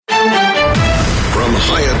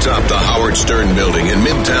atop the Howard Stern Building in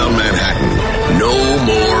Midtown Manhattan. No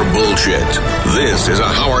more bullshit. This is a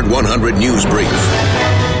Howard 100 News Brief.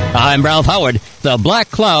 I'm Ralph Howard. The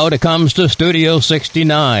Black Cloud comes to Studio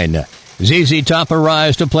 69. ZZ Top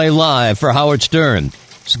arrives to play live for Howard Stern.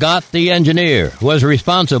 Scott, the engineer, was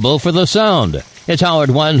responsible for the sound. It's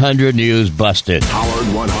Howard 100 News Busted.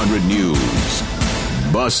 Howard 100 News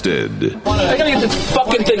Busted. I gotta get this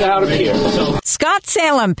fucking thing out of here. Scott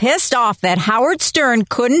Salem pissed off that Howard Stern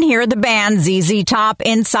couldn't hear the band ZZ Top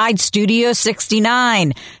inside Studio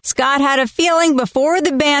 69. Scott had a feeling before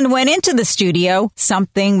the band went into the studio,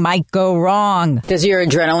 something might go wrong. Does your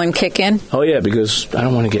adrenaline kick in? Oh, yeah, because I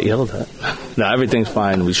don't want to get yelled at. No, everything's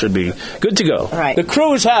fine. We should be good to go. Right. The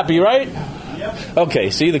crew is happy, right? Okay,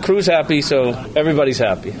 see, the crew's happy, so everybody's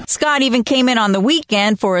happy. Scott even came in on the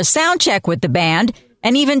weekend for a sound check with the band,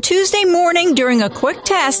 and even Tuesday morning during a quick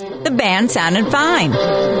test, the band sounded fine.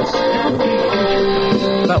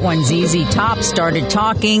 But when ZZ Top started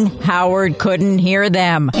talking, Howard couldn't hear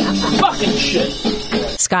them. Fucking shit!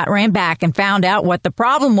 Scott ran back and found out what the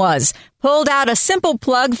problem was, pulled out a simple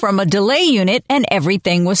plug from a delay unit, and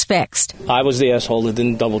everything was fixed. I was the asshole that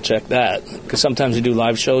didn't double-check that, because sometimes we do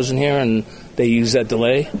live shows in here, and they use that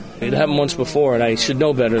delay. It happened once before, and I should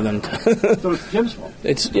know better than... So it's Jim's fault?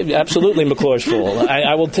 It's absolutely McClure's fault.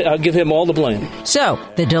 I'll give him all the blame. So,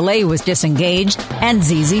 the delay was disengaged, and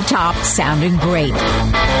ZZ Top sounded great.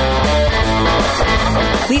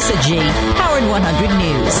 Lisa G., Howard 100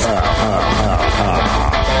 News.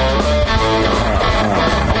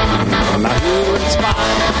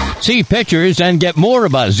 See pictures and get more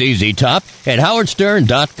about ZZ Top at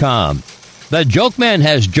howardstern.com. The Joke Man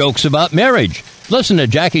has jokes about marriage. Listen to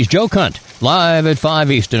Jackie's Joke Hunt, live at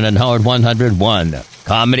 5 Eastern on Howard 101.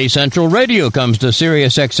 Comedy Central Radio comes to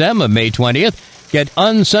Sirius XM on May 20th. Get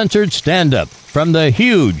uncensored stand-up from the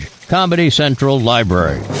huge Comedy Central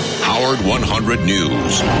library. Howard 100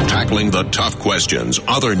 News. Tackling the tough questions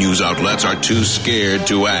other news outlets are too scared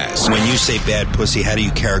to ask. When you say bad pussy, how do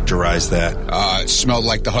you characterize that? It smelled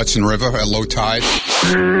like the Hudson River at low tide.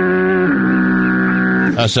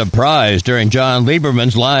 A surprise during John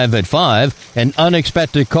Lieberman's Live at 5. An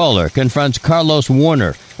unexpected caller confronts Carlos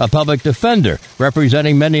Warner, a public defender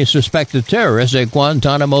representing many suspected terrorists at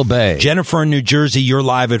Guantanamo Bay. Jennifer in New Jersey, you're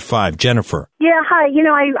live at 5. Jennifer. Yeah, hi.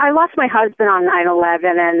 I lost my husband on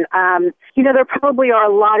 9/11, and, there probably are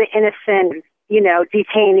a lot of innocent,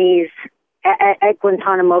 detainees at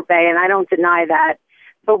Guantanamo Bay, and I don't deny that.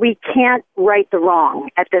 But we can't right the wrong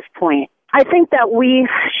at this point. I think that we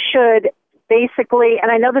should basically,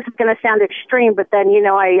 and I know this is going to sound extreme, but then,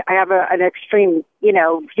 I have an extreme,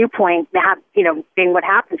 viewpoint, being what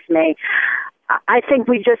happened to me. I think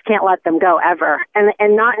we just can't let them go ever,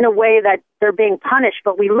 and not in a way that they're being punished,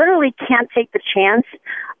 but we literally can't take the chance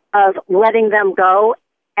of letting them go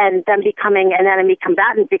and them becoming an enemy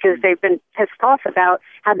combatant because they've been pissed off about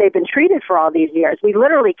how they've been treated for all these years. We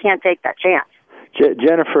literally can't take that chance.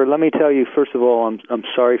 Jennifer, let me tell you, first of all, I'm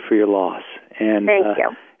sorry for your loss. And, thank you.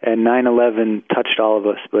 And 9/11 touched all of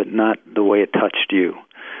us, but not the way it touched you.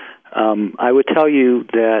 I would tell you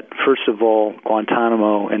that, first of all,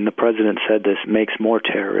 Guantanamo, and the president said this, makes more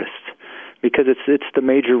terrorists because it's the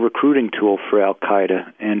major recruiting tool for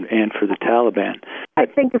Al-Qaeda and for the Taliban. I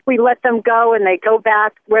think if we let them go and they go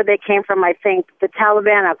back where they came from, I think the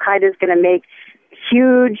Taliban, Al-Qaeda is going to make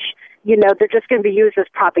huge, they're just going to be used as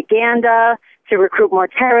propaganda to recruit more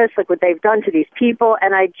terrorists, like what they've done to these people,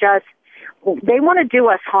 and they want to do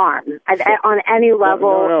us harm on any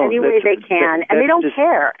level, any way they can, and they don't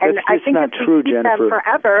care. And I think if we keep them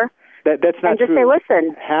forever, that's not and just true. say,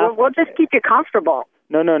 listen, we'll just keep you comfortable.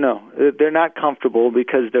 No. They're not comfortable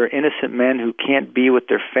because they're innocent men who can't be with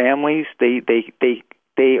their families.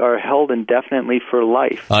 They are held indefinitely for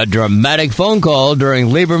life. A dramatic phone call during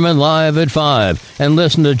Lieberman Live at 5. And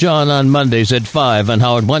listen to John on Mondays at 5 on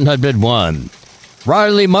Howard 101.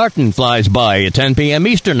 Riley Martin flies by at 10 p.m.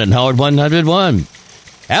 Eastern on Howard 101.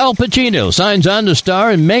 Al Pacino signs on to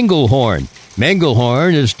star in Manglehorn.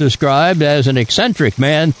 Manglehorn is described as an eccentric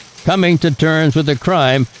man coming to terms with a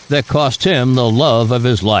crime that cost him the love of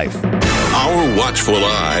his life. Our watchful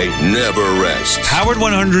eye never rests. Howard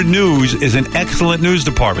 100 News is an excellent news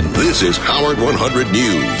department. This is Howard 100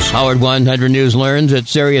 News. Howard 100 News learns that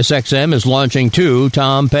SiriusXM is launching 2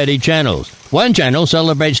 Tom Petty channels. One channel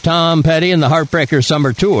celebrates Tom Petty and the Heartbreakers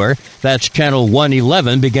Summer Tour. That's Channel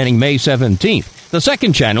 111 beginning May 17th. The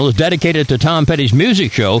second channel is dedicated to Tom Petty's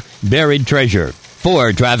music show, Buried Treasure.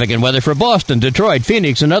 For traffic and weather for Boston, Detroit,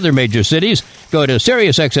 Phoenix, and other major cities, go to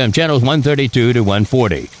SiriusXM channels 132 to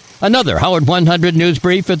 140. Another Howard 100 News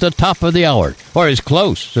Brief at the top of the hour, or as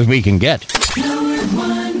close as we can get. Howard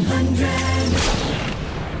 100.